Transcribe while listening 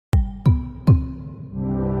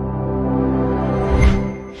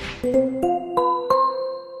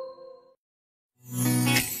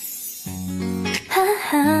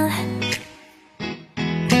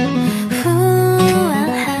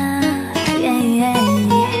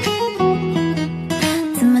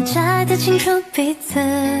清楚彼此，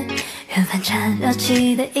缘分缠绕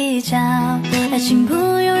起的一角，爱情不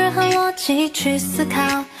用任何逻辑去思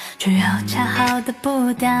考，只有恰好的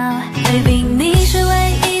步调。Baby， 你是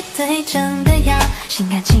唯一对症的药，心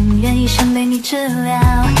甘情愿一生被你治疗。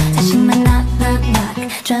在心门knock knock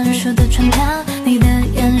knock，专属的传票，你的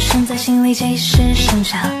眼神在心里即时生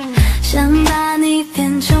效，想把你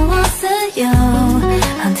变成我私有。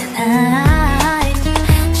On tonight，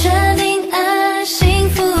 决定爱幸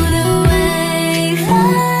福的未来，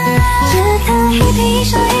只看一颦一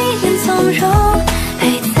笑一眼从容，陪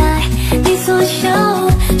在你左右，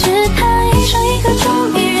只盼一生一个钟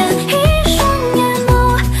一人一双眼眸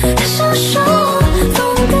的相守，风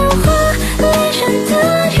的花，恋人的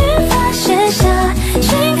语法写下，幸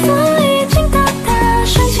福已经到达，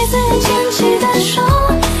顺其自然牵起的手，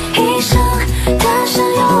一生的相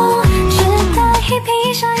拥，只待一颦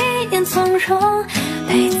一笑一眼从容，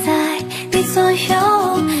陪在你左右，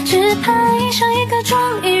只盼一生一个钟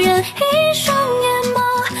一人一双眼眸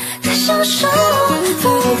的相守，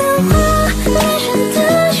风的花，恋人的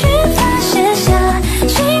语法写下，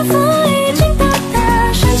幸福已经到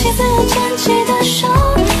达，顺其自然牵起的手，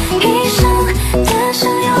一生的相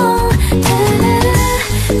拥。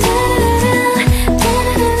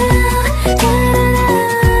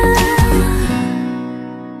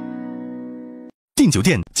订酒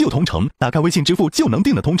店就同城，打开微信支付就能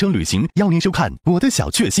订的同城旅行，邀您收看《我的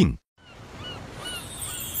小确幸》。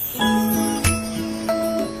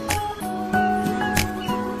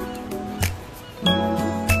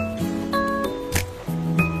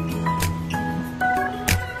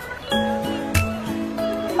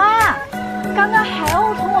妈，刚刚海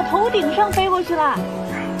鸥从我头顶上飞过去了。哎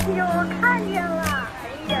呦，我看见了，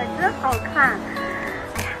哎呀，真好看。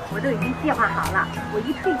哎呀，我都已经计划好了，我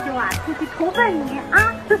一退休啊，就去投奔你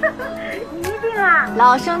啊！你一定啊！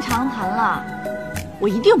老生常谈了，我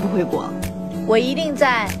一定不回国，我一定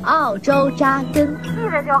在澳洲扎根。记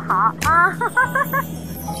得就好啊！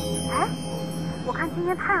哎，我看今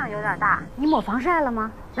天太阳有点大，你抹防晒了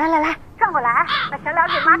吗？来来来，转过来，把小脸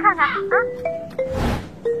给妈看看啊！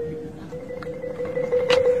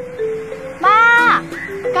妈，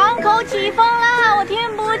港口起风了，我听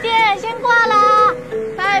不见，先挂了，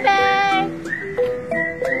拜拜。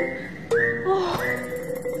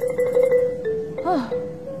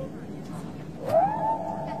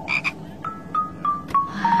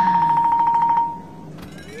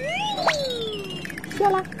谢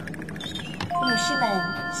了。女士们、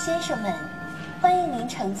先生们，欢迎您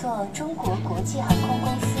乘坐中国国际航空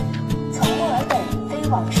公司从墨尔本飞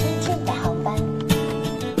往深圳的航班。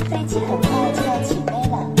飞机很快就要起飞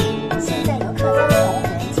了，现在游客将从我们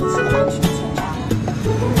进行安全检查。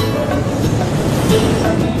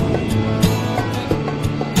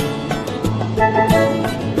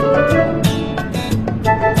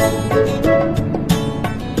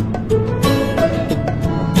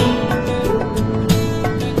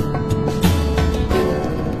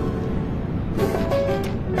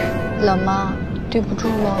老妈，对不住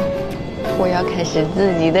了，我要开始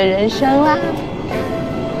自己的人生啦。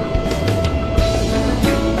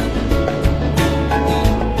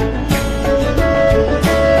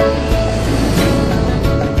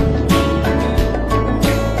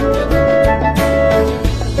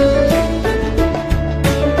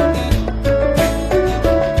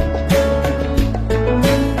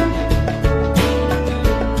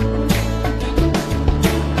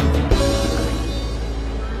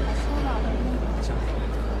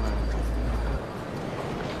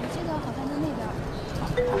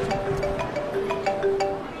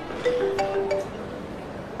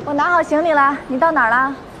我拿好行李了，你到哪儿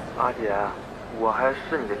了？阿姐，我还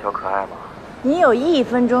是你的小可爱吗？你有1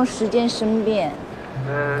分钟时间申辩。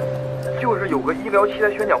就是有个医疗器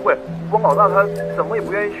材宣讲会，王老大他怎么也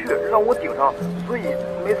不愿意去，让我顶上，所以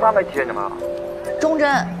没法来接你们。钟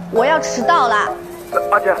真，我要迟到了。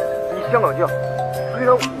阿姐，你先冷静。虽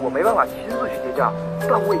然我没办法亲自去接驾，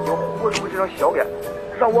但我已经豁出这张小脸，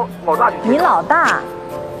让我老大去接。你老大，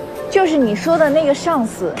就是你说的那个上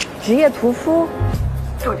司，职业屠夫。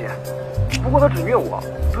郑姐，不过他只虐我，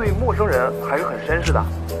对陌生人还是很绅士的。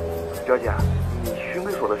表姐，你训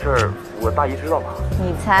配所的事儿，我大姨知道吗？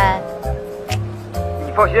你猜？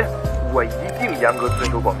你放心，我一定严格遵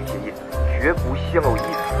守保密协议，绝不泄露一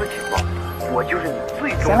丝情报。我就是你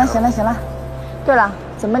最重要的。行了。对了，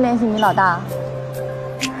怎么联系你老大？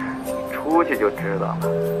出去就知道了。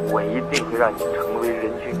我一定会让你成为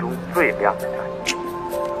人群中最亮的人。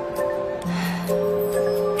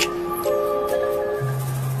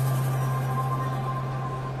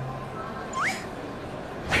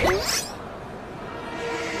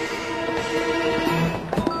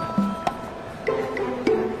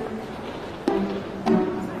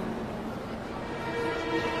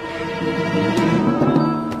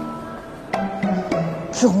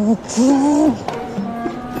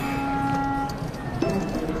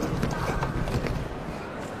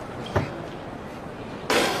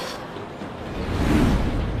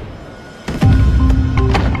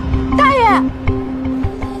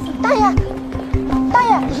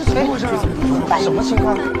什么情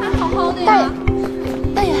况？好好的呀。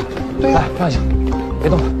大爷，对呀，来让一下，别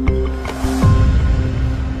动。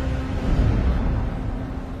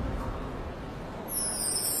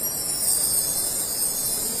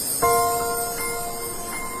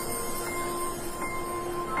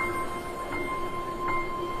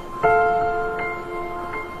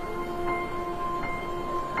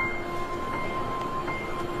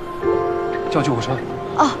叫救护车。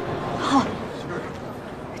哦，好。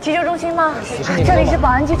急救中心吗？这里是宝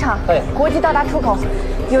安机场，国际到达出口。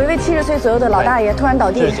有一位70岁左右的老大爷突然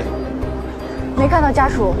倒地，没看到家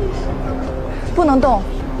属，不能动。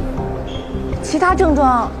其他症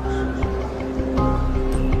状，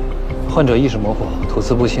患者意识模糊，吐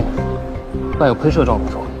词不清，伴有喷射状骨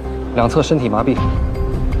头，两侧身体麻痹，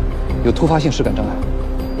有突发性视感障碍，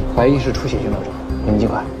怀疑是出血性脑肿，你们尽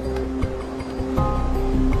快。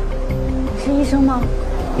你是医生吗？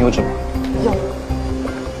你有纸吗？有。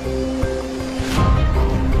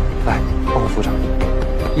来，帮我扶着，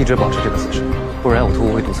一直保持这个姿势，不然呕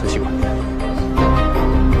吐会堵塞气管。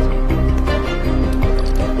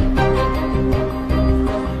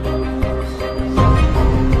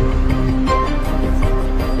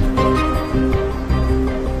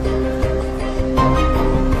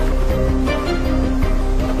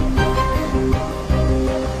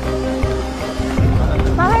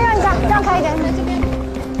麻烦让一下，让开一点。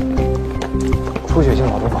出血性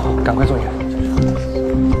脑肿瘤，赶快送医院。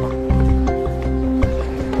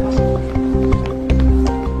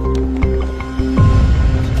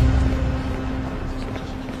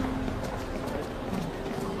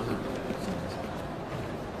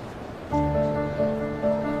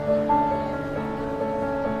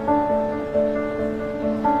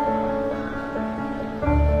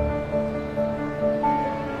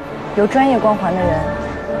有专业光环的人，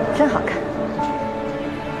真好看。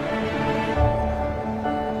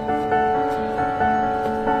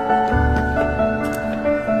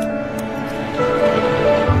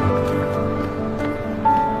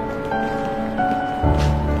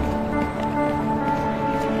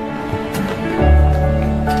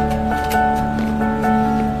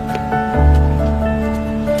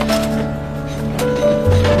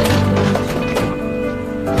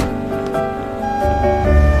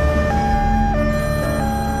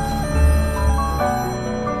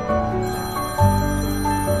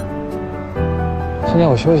先让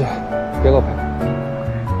我休息，别给我陪。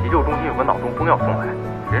急救中心有个脑中风要送来，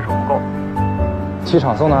人手不够。机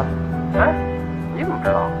场送的？哎，你怎么知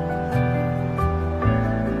道？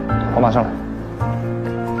我马上来。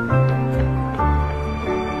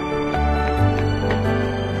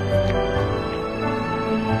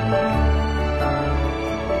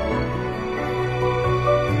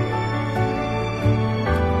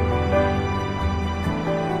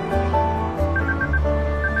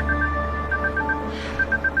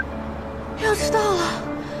要迟到了。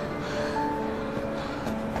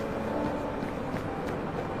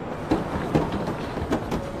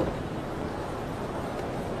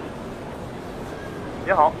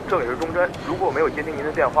您好，这里是中针。如果我没有接听您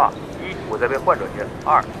的电话，一我在为患者接，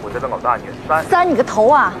二我在等老大您，三你个头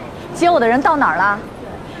啊！接我的人到哪儿了？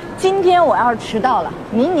今天我要是迟到了，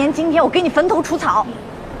明年今天我给你坟头除草。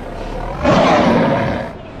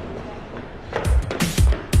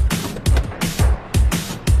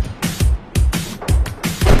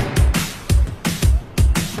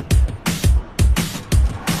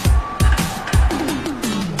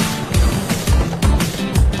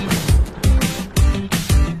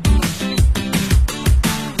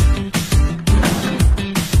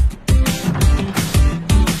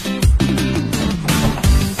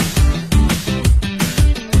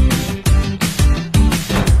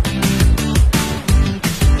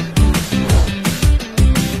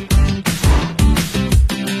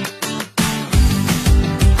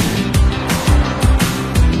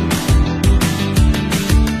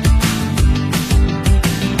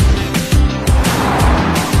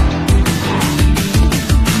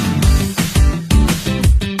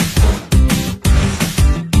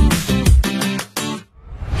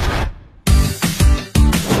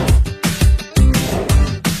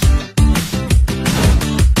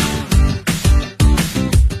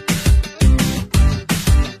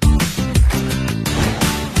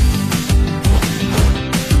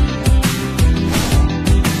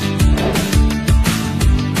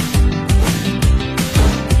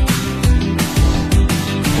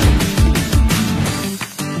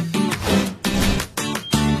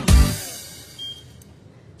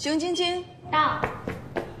熊晶晶到，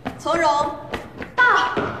从容到。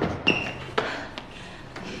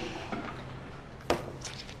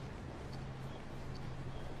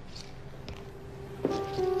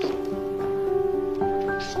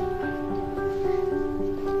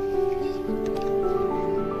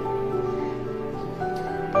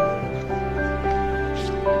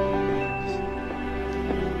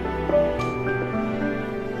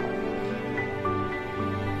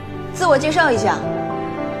自我介绍一下，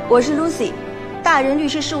我是 Lucy， 大人律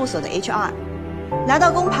师事务所的 HR。拿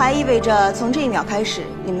到工牌意味着从这一秒开始，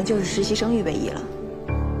你们就是实习生预备役了。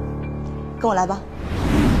跟我来吧。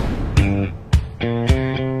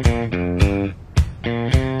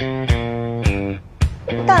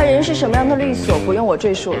大人是什么样的律所，不用我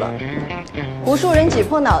赘述了。无数人挤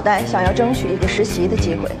破脑袋想要争取一个实习的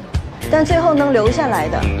机会，但最后能留下来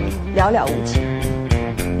的寥寥无几。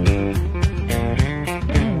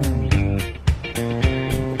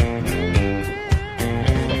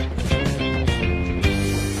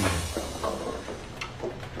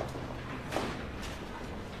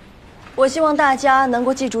我希望大家能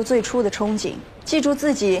够记住最初的憧憬，记住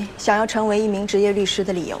自己想要成为一名职业律师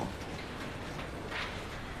的理由。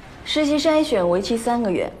实习筛选为期3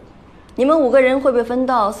个月，你们5个人会被分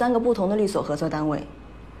到3个不同的律所合作单位：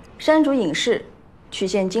山竹影视、曲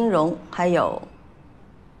线金融，还有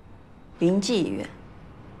云记医院。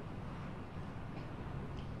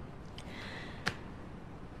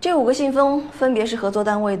这5个信封分别是合作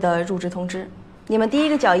单位的入职通知，你们第一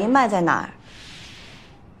个脚印迈在哪儿？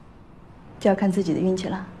就要看自己的运气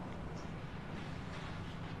了。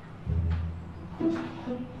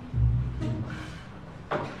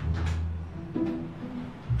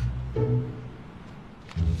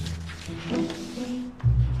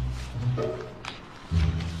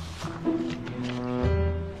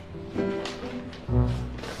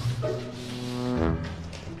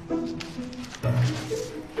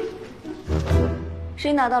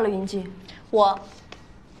谁拿到了云记？我。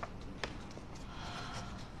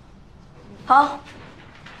好，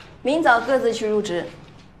明早各自去入职。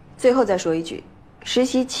最后再说一句，实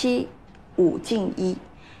习期5进1，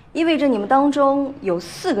意味着你们当中有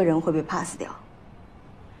4个人会被 pass 掉。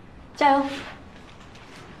加油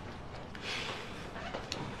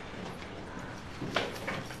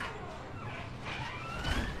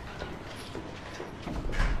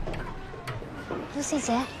！Lucy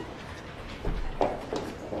姐。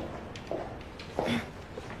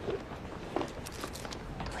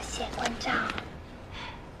关照，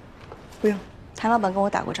不用，谭老板跟我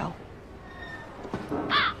打过招呼。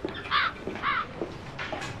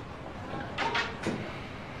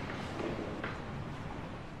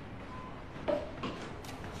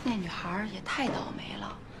那女孩也太倒霉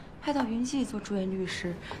了，派到云记做住院律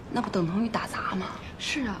师，那不等同于打杂吗？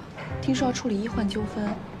是啊，听说要处理医患纠纷，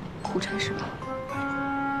苦差事吧？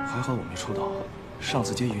还好我没出道，上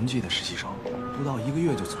次接云记的实习生，不到1个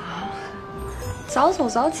月就走了。早走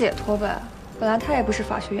早解脱呗，本来他也不是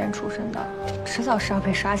法学院出身的，迟早是要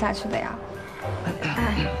被刷下去的呀。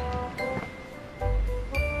哎，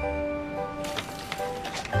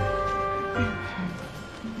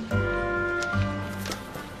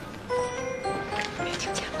没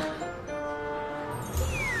听见吗？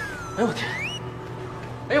哎呦我天！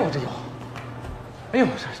哎呦我这腰！哎呦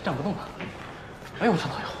我这站不动了！哎呦我这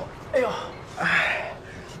老腰！哎呦！哎，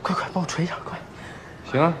快帮我捶一下，快！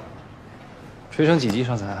行啊。捶成几级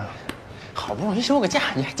伤残？好不容易休个假，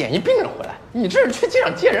你还捡一病人回来，你这是去机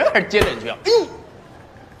场接人还是接人去啊？哎，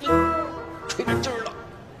捶着劲儿了。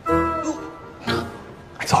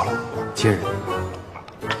糟了，接人。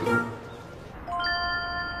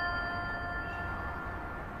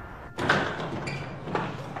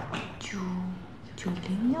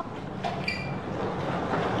901。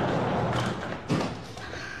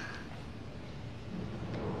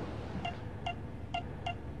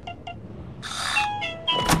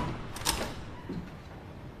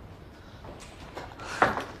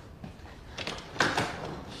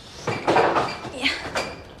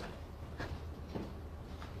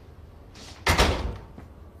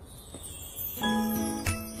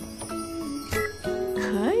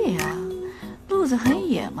很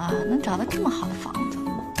野嘛，能找到这么好的房子。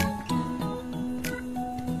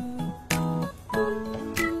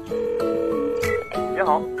您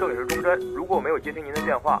好，这里是钟真，如果我没有接听您的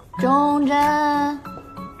电话，钟真，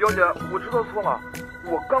表姐，我知道错了，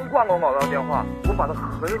我刚挂过老大的电话，我把他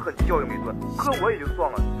狠狠教育了一顿，搁我也就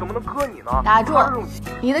算了，怎么能搁你呢？打住！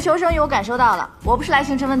你的求生欲我感受到了，我不是来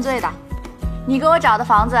行政问罪的。你给我找的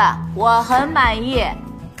房子我很满意，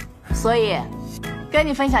所以跟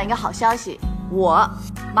你分享一个好消息，我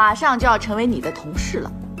马上就要成为你的同事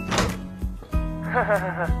了。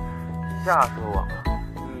吓死我了！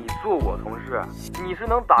你做我同事，你是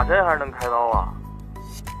能打针还是能开刀啊？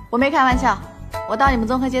我没开玩笑，我当你们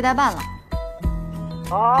综合接待办了。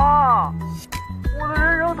啊！我的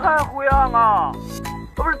人生太灰暗了。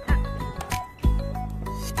不是这。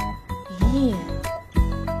咦？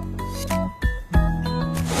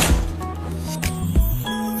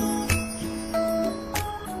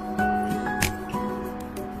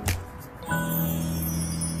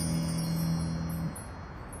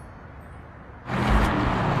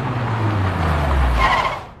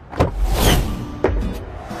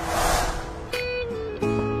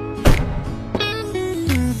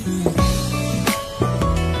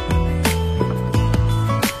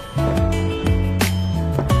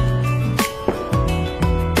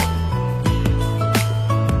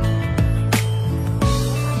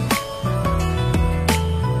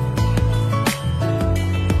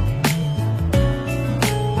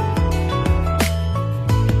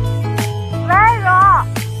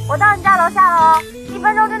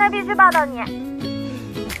必须报道你。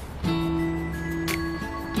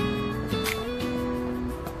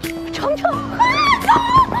程程，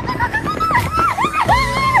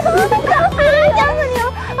想死你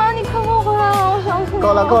了啊！你快给我回来了，我想死你了。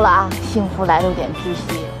够了够了啊！幸福来得有点窒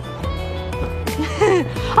息。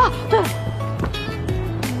啊，对了，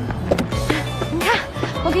你看，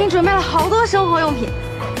我给你准备了好多生活用品：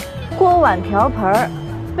锅碗瓢盆、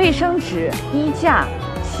卫生纸、衣架、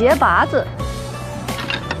鞋拔子。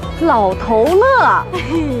老头乐，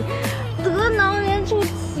得饶人处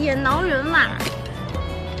且饶人嘛。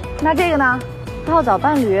那这个呢？泡澡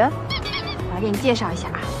伴侣。我来给你介绍一下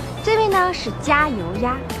啊，这位呢是加油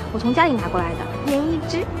鸭，我从家里拿过来的，一人一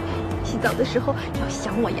只。洗澡的时候要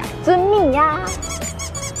想我呀，遵命呀。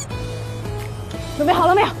准备好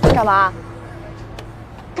了没有？干嘛？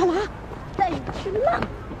干嘛？带你去浪。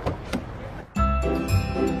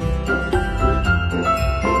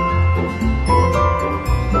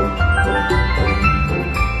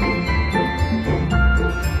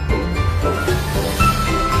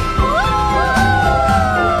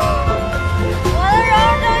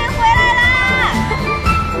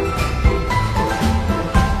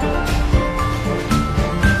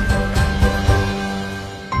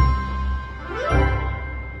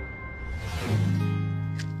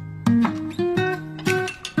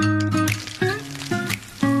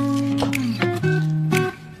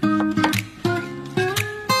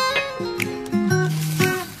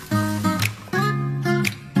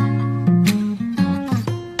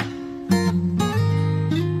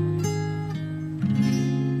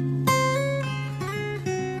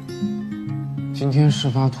今天事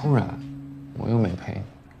发突然，我又没陪你，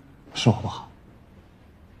是我不好。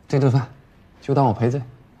这顿饭就当我赔罪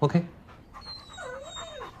 ，OK？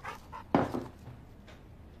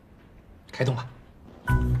 开动吧。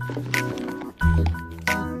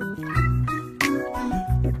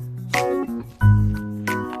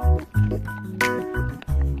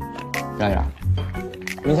冉冉，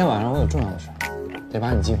明天晚上我有重要的事，得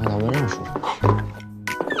把你寄放到温让叔叔。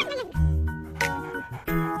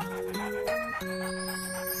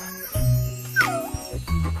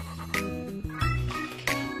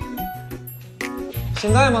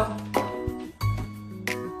现在吗？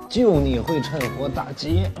就你会趁火打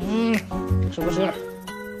劫，是不是？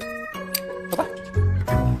走吧。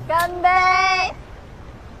干杯！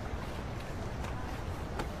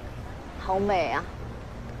好美啊！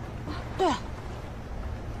对了，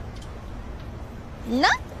呢，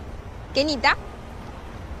给你的。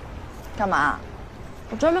干嘛？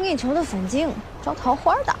我专门给你求的粉晶，招桃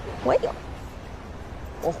花的，我也有。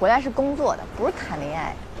我回来是工作的，不是谈恋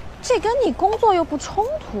爱。这跟你工作又不冲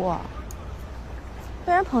突，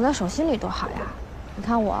被人捧在手心里多好呀！你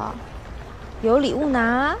看我，有礼物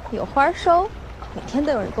拿，有花收，每天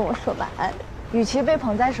都有人跟我说晚安。与其被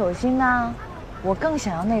捧在手心呢，我更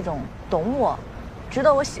想要那种懂我、值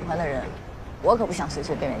得我喜欢的人。我可不想随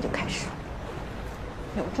随便便就开始。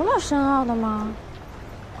有这么深奥的吗？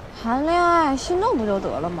谈恋爱心动不就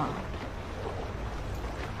得了吗？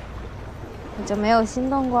你就没有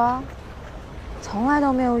心动过？从来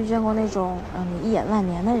都没有遇见过那种让你一眼万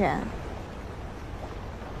年的人。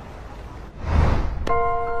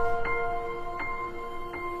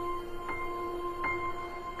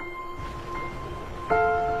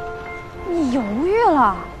你犹豫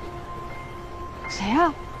了？谁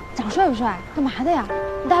呀？长帅不帅？干嘛的呀？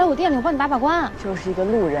你带来我店里，我帮你把把关。就是一个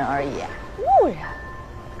路人而已。路人？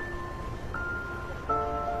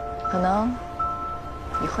可能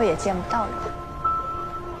以后也见不到了。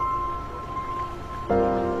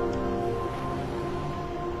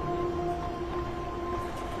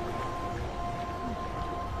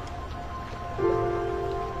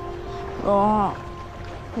哦，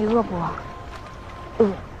你饿不？饿。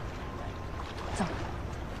走。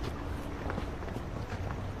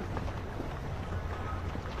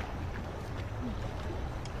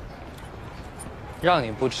让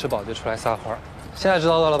你不吃饱就出来撒欢，现在知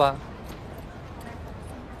道了吧？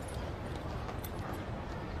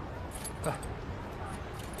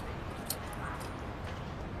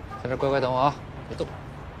在这乖乖等我啊，别动。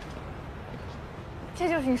这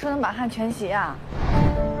就是你说的满汉全席啊？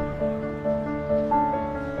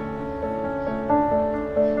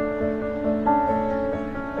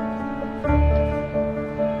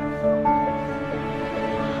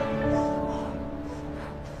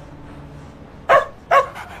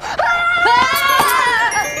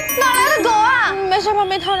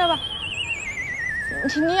没烫着吧？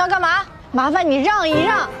你要干嘛？麻烦你让一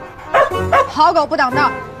让。好狗不挡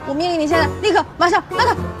道！我命令你现在立刻马上让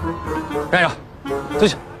开。让一让，坐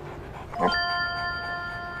下。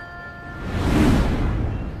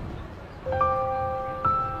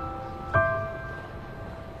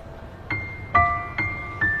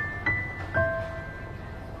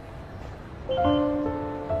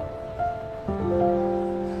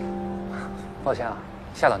抱歉啊，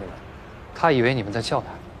吓到你们。他以为你们在叫他。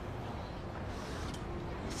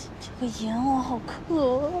这个盐我好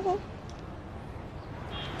渴。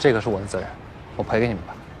这个是我的责任，我赔给你们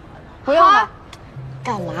吧。不用了。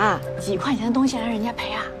干嘛？几块钱的东西让人家赔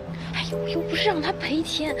啊？哎呦，又不是让他赔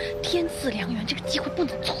钱，天赐良缘，这个机会不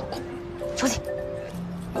能错过。手起。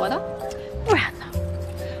我的？不然呢？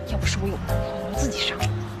要不是我有男朋友，我自己上，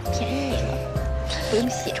便宜你了，不用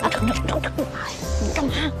谢，成。哎，你干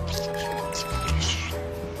嘛？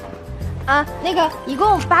啊，那个一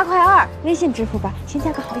共8.2块，微信支付吧，先加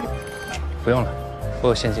个好友。不用了，我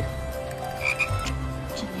有现金。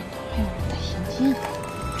这年头还有人带现金？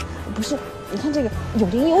不是，你看这个有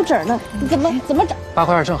零有整的，你怎么找？8.2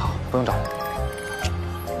块正好，不用找了。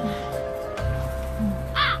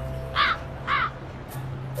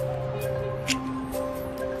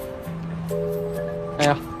哎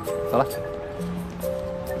呀，走了。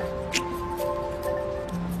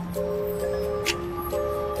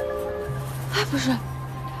不是，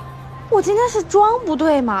我今天是妆不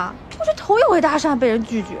对吗？我这头一回搭讪被人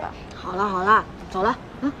拒绝。好了好了，走了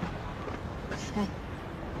啊。哎，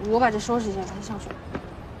我把这收拾一下，咱上去。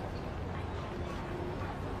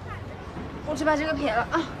我去把这个撇了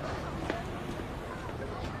啊。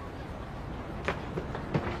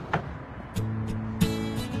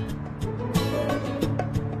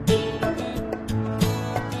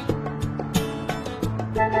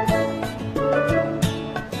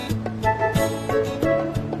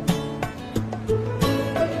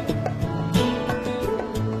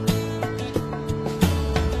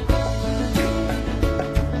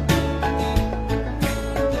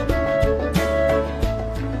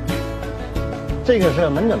这个是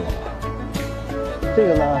门诊楼，这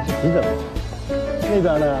个呢是急诊楼，那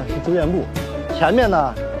边呢是住院部，前面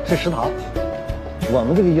呢是食堂。我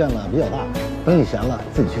们这个医院呢比较大，等你闲了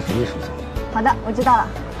自己去熟悉熟悉。好的，我知道了。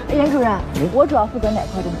袁主任，我主要负责哪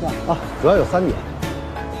块工作？啊，主要有3点。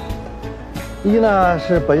一呢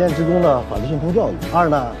是本院职工的法律宣传教育；2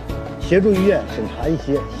呢协助医院审查一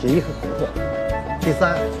些协议和合同；第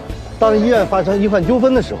3，当医院发生医患纠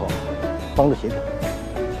纷的时候，帮助协调。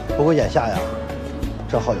不过眼下呀，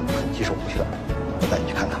正好有个很棘手的事，我带你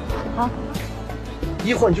去看看。好。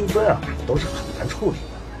医患纠纷啊，都是很难处理的，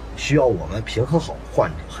需要我们平衡好患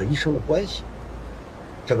者和医生的关系。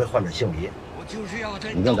这位患者姓李，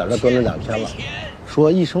已经在这蹲了2天了，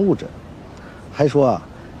说医生误诊，还说啊，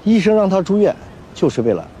医生让他住院就是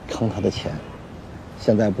为了坑他的钱，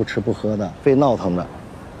现在不吃不喝的，非闹腾着，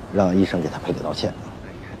让医生给他赔礼道歉。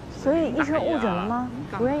所以医生误诊了吗？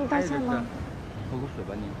不愿意道歉吗？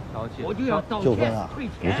纠纷啊，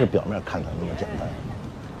不是表面看的那么简单，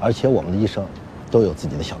而且我们的医生都有自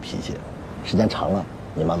己的小脾气，时间长了，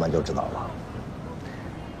你慢慢就知道了。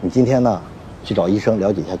你今天呢，去找医生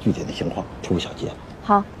了解一下具体的情况，出个小结。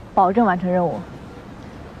好，保证完成任务。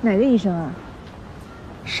哪个医生啊？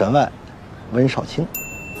神外，温少卿。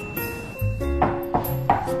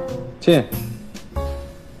进。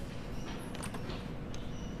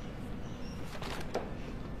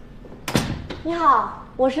你好，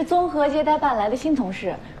我是综合接待办来的新同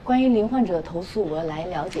事，关于林患者的投诉，我要来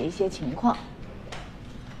了解一些情况。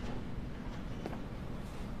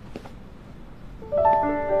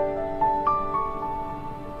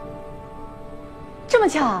这么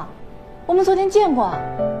巧，我们昨天见过。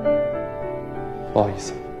不好意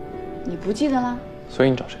思。你不记得了？所以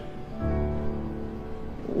你找谁？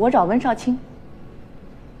我找温少卿。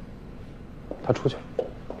他出去了。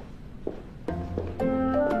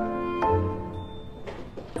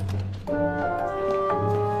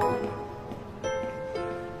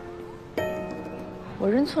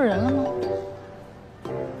认错人了吗？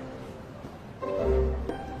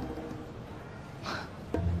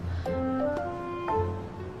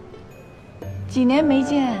几年没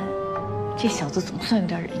见，这小子总算有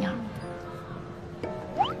点人样。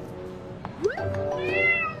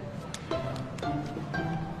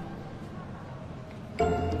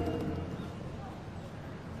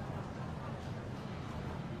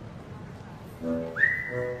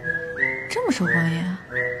这么受欢迎啊！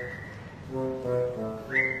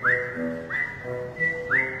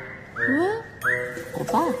温，我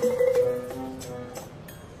爸。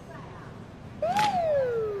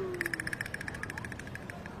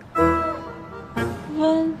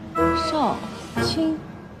温少卿。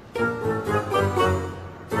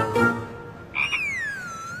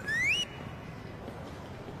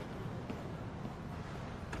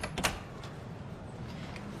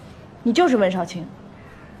你就是温少卿。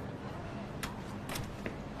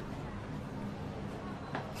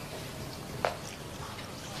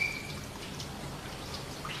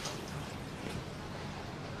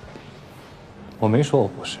我没说我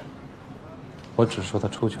不是，我只说他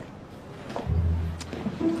出去了。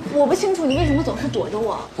我不清楚你为什么总是躲着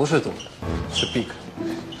我。不是躲，是避开。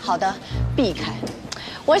好的，避开。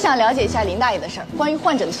我想了解一下林大爷的事儿，关于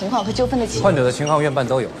患者的情况和纠纷的起因。患者的情况院办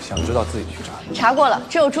都有，想知道自己去查。查过了，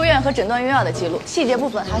只有住院和诊断用药的记录，细节部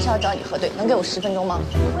分还是要找你核对。能给我10分钟吗？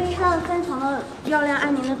胃上3床的药量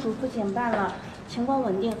按您的嘱咐减半了，情况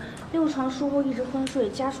稳定。6床术后一直昏睡，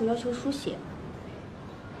家属要求输血。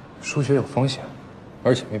输血有风险，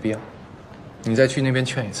而且没必要。你再去那边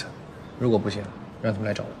劝一次，如果不行，让他们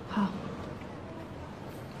来找我。好。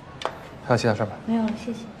还有其他事吗？没有了，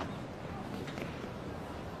谢谢。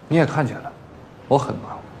你也看见了，我很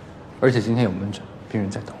忙，而且今天有门诊，病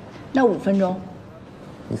人在等我。那5分钟。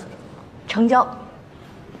1分钟。成交。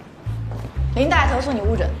林大爷投诉你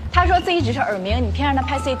误诊，他说自己只是耳鸣，你偏让他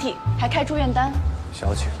拍 CT， 还开住院单。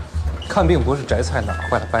小姐，看病不是摘菜哪儿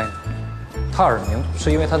坏了掰哪儿。他耳鸣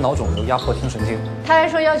是因为他脑肿瘤压迫听神经。他还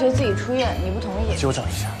说要求自己出院，你不同意。纠正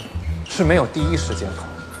一下，是没有第一时间考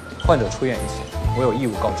虑。患者出院以前，我有义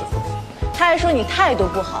务告知父母。他还说你态度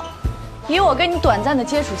不好。以我跟你短暂的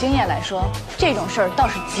接触经验来说，这种事儿倒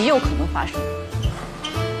是极有可能发生。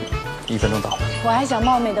1分钟到了。我还想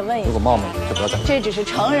冒昧的问一下，如果冒昧就不要再。这只是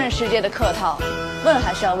成人世界的客套，问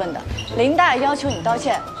还是要问的。林大爷要求你道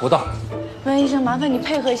歉。不道。温医生，麻烦你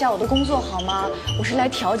配合一下我的工作好吗？我是来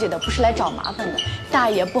调解的，不是来找麻烦的。大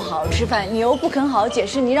爷不好好吃饭，你又不肯好好解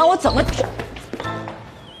释，你让我怎么？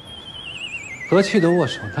和气的握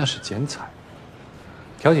手那是剪彩。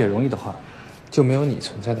调解容易的话，就没有你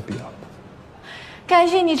存在的必要了。感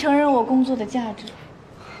谢你承认我工作的价值。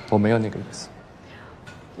我没有那个意思。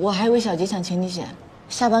我还以为小杰想请你写，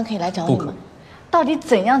下班可以来找你不可吗？到底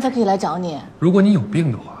怎样才可以来找你？如果你有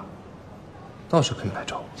病的话，倒是可以来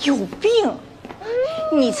找我。有病？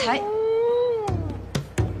你才……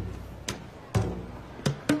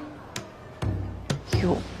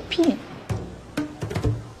有病？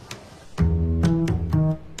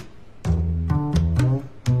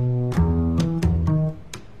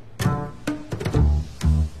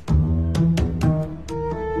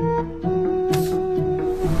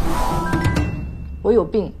我有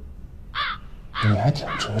病。你还挺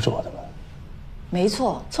执着的嘛。没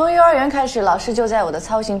错，从幼儿园开始，老师就在我的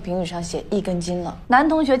操行评语上写1根筋了。男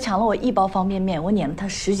同学抢了我1包方便面，我撵了他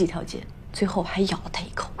10几条街，最后还咬了他1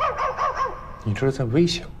口。你这是在威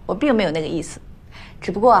胁我？我并没有那个意思，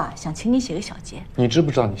只不过啊，想请你写个小结。你知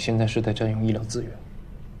不知道你现在是在占用医疗资源？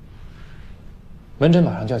门诊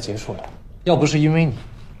马上就要结束了，要不是因为你，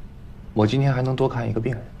我今天还能多看1个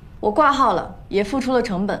病人。我挂号了，也付出了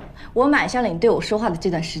成本，我买下了你对我说话的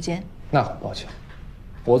这段时间。那很抱歉，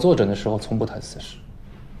我坐诊的时候从不谈私事，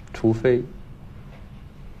除非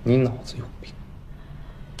你脑子有病。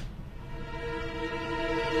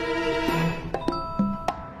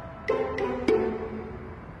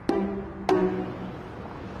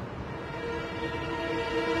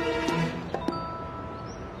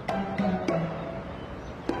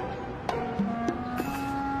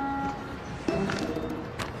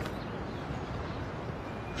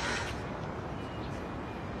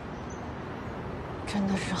真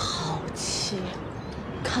的是好气啊！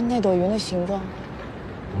看那朵云的形状，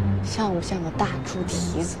像不像个大猪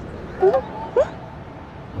蹄子？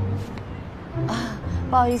啊，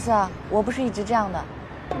不好意思啊，我不是一直这样的，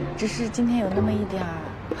只是今天有那么一点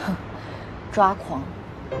儿抓狂。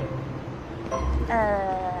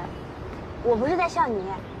我不是在笑你，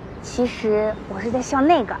其实我是在笑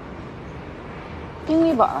那个病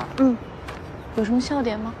历本。嗯，有什么笑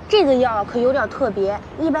点吗？这个药可有点特别，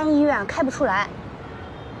一般医院开不出来。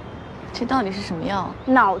这到底是什么药？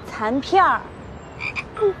脑残片儿。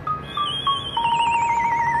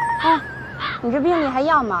哎，你这病历还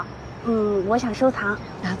要吗？我想收藏。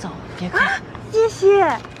拿走，别看。谢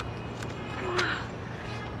谢。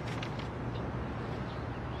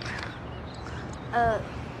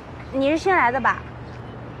你是新来的吧？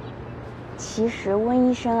其实温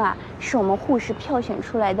医生啊，是我们护士票选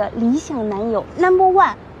出来的理想男友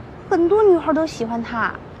No.1，很多女孩都喜欢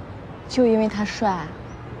他。就因为他帅？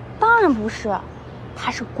当然不是，他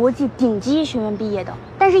是国际顶级医学院毕业的，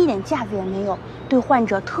但是一点架子也没有，对患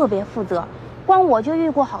者特别负责。光我就遇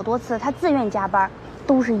过好多次他自愿加班，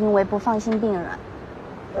都是因为不放心病人。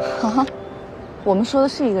哈，我们说的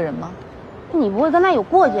是一个人吗？你不会跟他有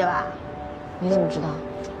过节吧？你怎么知道？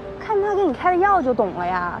看他给你开的药就懂了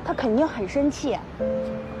呀，他肯定很生气。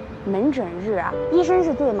门诊日啊，医生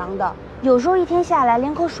是最忙的，有时候一天下来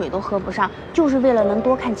连口水都喝不上，就是为了能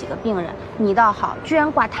多看几个病人。你倒好，居然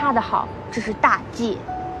挂他的号，这是大忌。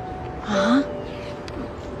啊？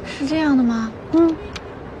是这样的吗？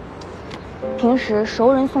平时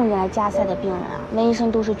熟人送进来加塞的病人啊，温医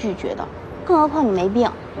生都是拒绝的，更何况你没病。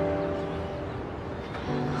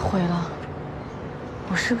毁了，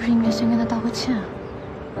我是不是应该先跟他道个歉啊？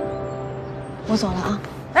我走了啊。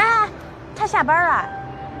哎，他下班了。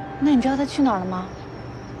那你知道他去哪儿了吗？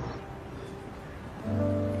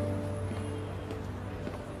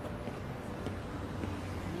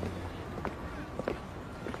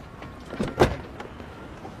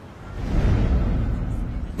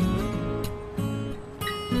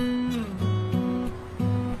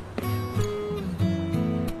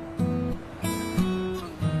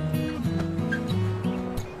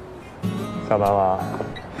下班了？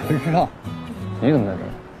不知道。你怎么在这儿？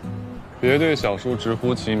别对小叔直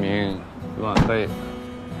呼其名，乱背。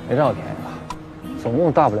没占我便宜吧？总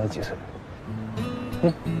共大不了几岁。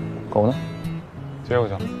狗呢？接过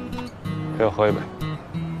去，陪我喝一杯。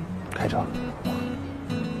开车。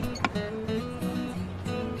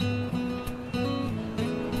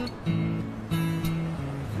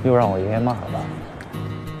又让我爷爷骂了吧？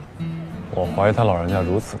我怀疑他老人家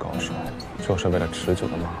如此高手，就是为了持久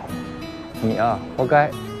的骂我。你啊，活该！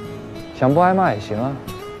想不挨骂也行啊，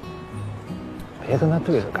别跟他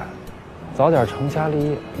对着干，早点成家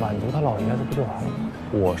立业，满足他老爷子不就完了吗？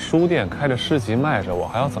我书店开着诗集卖着，我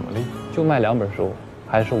还要怎么立？就卖2本书，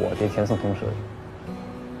还是我这天送同事的。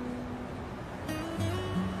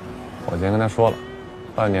我今天跟他说了，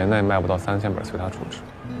半年内卖不到3000本，随他处置。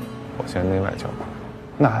我先内外交款。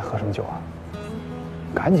那还喝什么酒啊？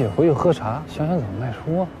赶紧回去喝茶，想想怎么卖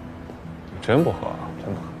书啊！真不喝啊？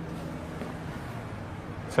真不喝。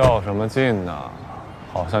较什么劲呢？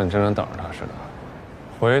好像你真正等着他似的。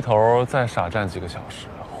回头再傻站几个小时，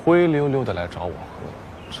灰溜溜的来找我喝，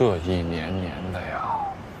这一年年的呀。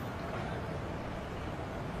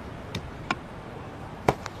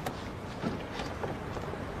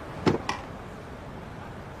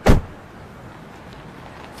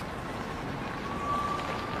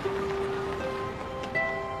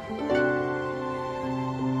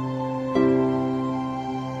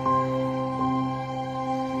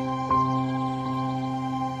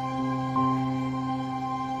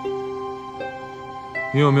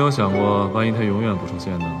你有没有想过，万一他永远不出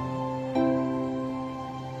现呢？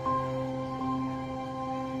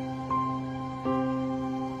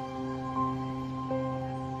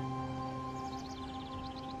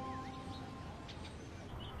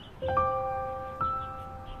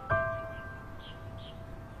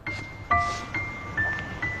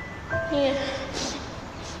你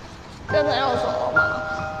真的要走了吗？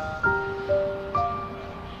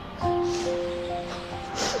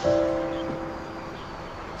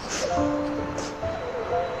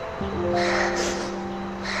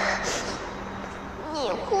你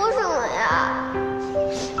哭什么呀？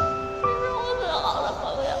你是我最好的朋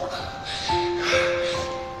友，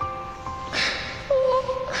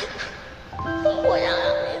我不想让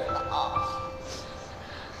你走。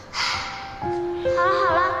好了好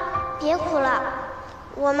了，别哭了。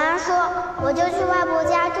我妈说我就去外婆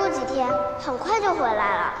家住几天，很快就回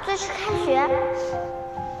来了，最迟开学。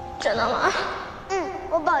真的吗？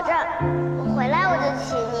我保证，我回来我就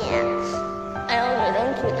娶你。哎呦，女生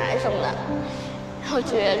挺男生的，要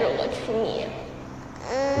撅着我娶你。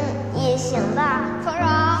也行吧。冯柔，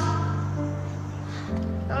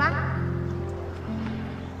走了。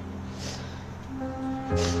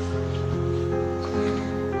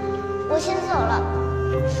我先走了。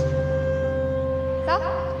走。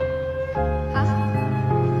好。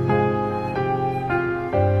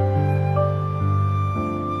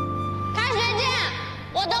开学见，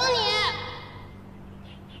我等你。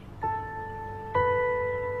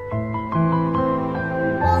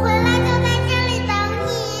我回来就在这里等你。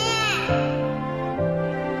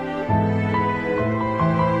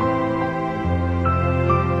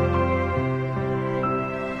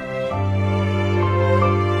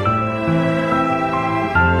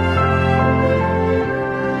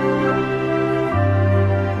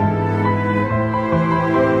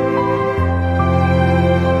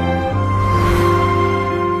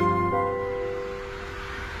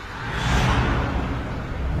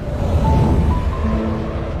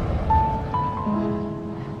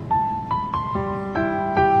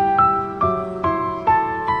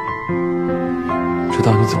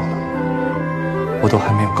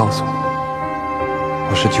想告诉你，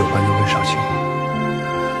我是9班的温少卿。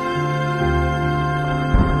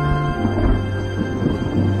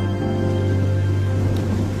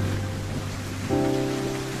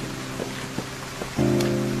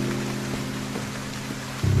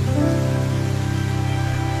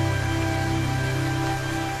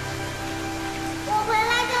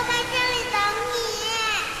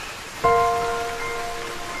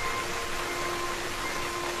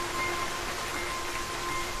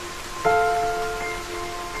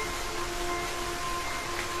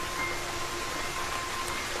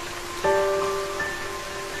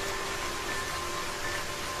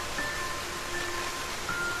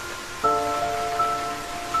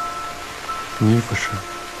你衣服是？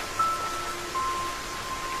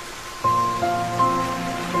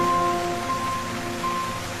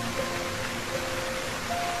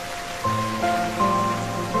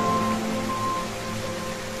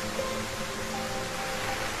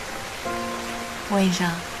温医生，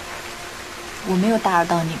我没有打扰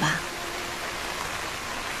到你吧？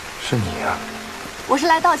是你呀。我是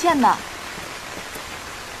来道歉的。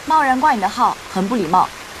贸然挂你的号，很不礼貌，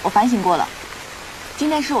我反省过了。今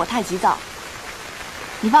天是我太急躁。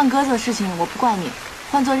你放鸽子的事情我不怪你，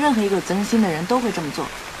换做任何一个有责任心的人都会这么做。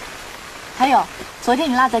还有，昨天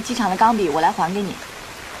你落在机场的钢笔，我来还给你。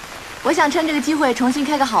我想趁这个机会重新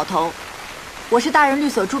开个好头。我是大人律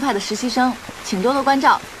所驻派的实习生，请多多关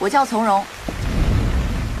照。我叫从容。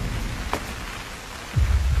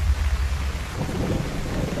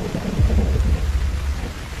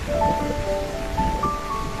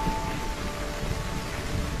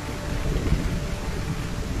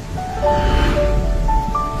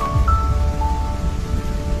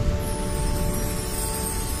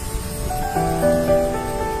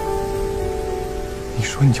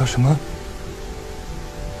你叫什么？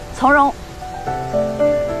从容。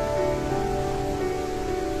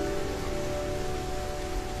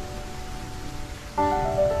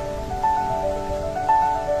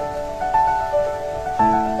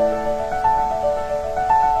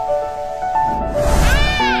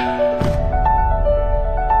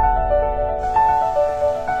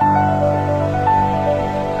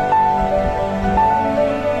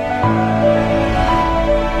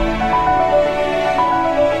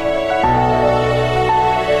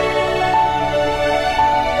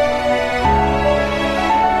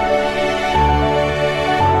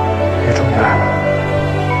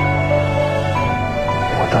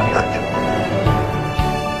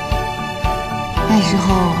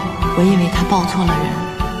我以为他抱错了人，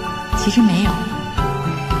其实没有，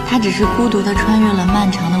他只是孤独地穿越了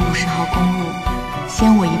漫长的50号公路，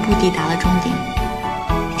先我一步抵达了终点。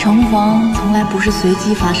重逢从来不是随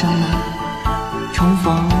机发生的，重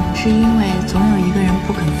逢是因为总有一个人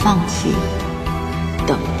不肯放弃，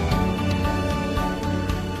等。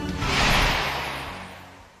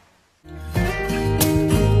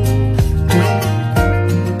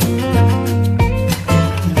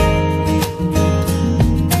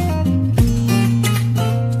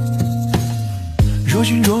若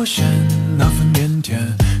隐若现那份腼腆，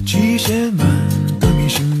记忆写满的明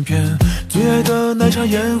信片，最爱的奶茶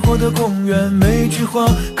烟火的公园，每句话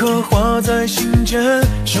刻画在心间，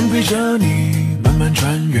想陪着你慢慢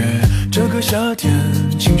穿越这个夏天，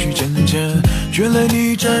情绪渐渐，原来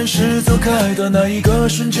你暂时走开的那一个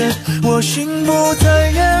瞬间，我心不在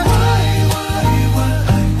焉，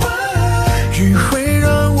雨会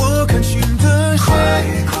让我看清的线，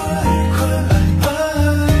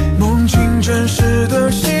梦境真实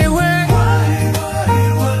的细微，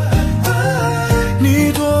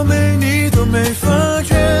你多美你都没发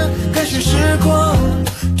觉，感谢时光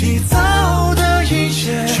缔造的一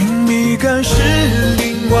切，亲密感是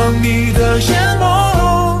凝望你的眼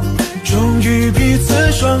眸，终于彼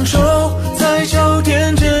此双手在焦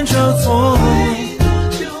点间交错，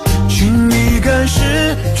亲密感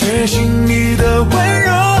是确信你的温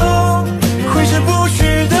柔，挥之不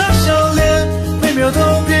去的笑脸，每秒都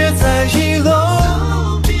别再遗漏。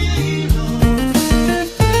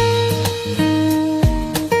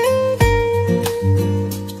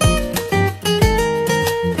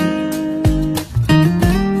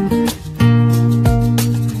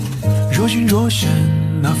若隐若现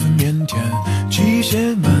那份腼腆，记忆写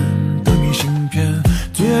满的明信片，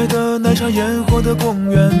最爱的奶茶烟火的公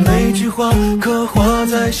园，每句话刻画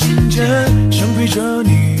在心间，想陪着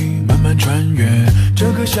你慢慢穿越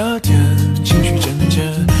这个夏天，情绪渐渐，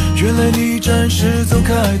原来你暂时走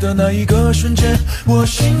开的那一个瞬间，我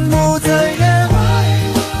心不在焉，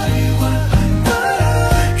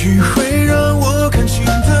雨会让我看清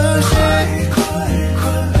的线，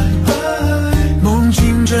梦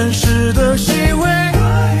境真实的细微，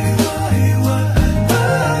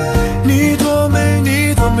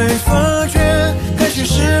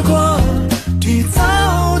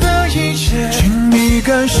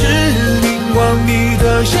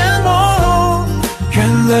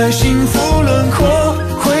来幸福轮廓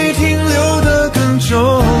会停留得更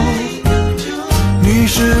久。你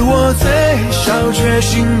是我最小确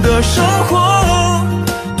幸的收获，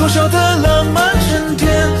多少的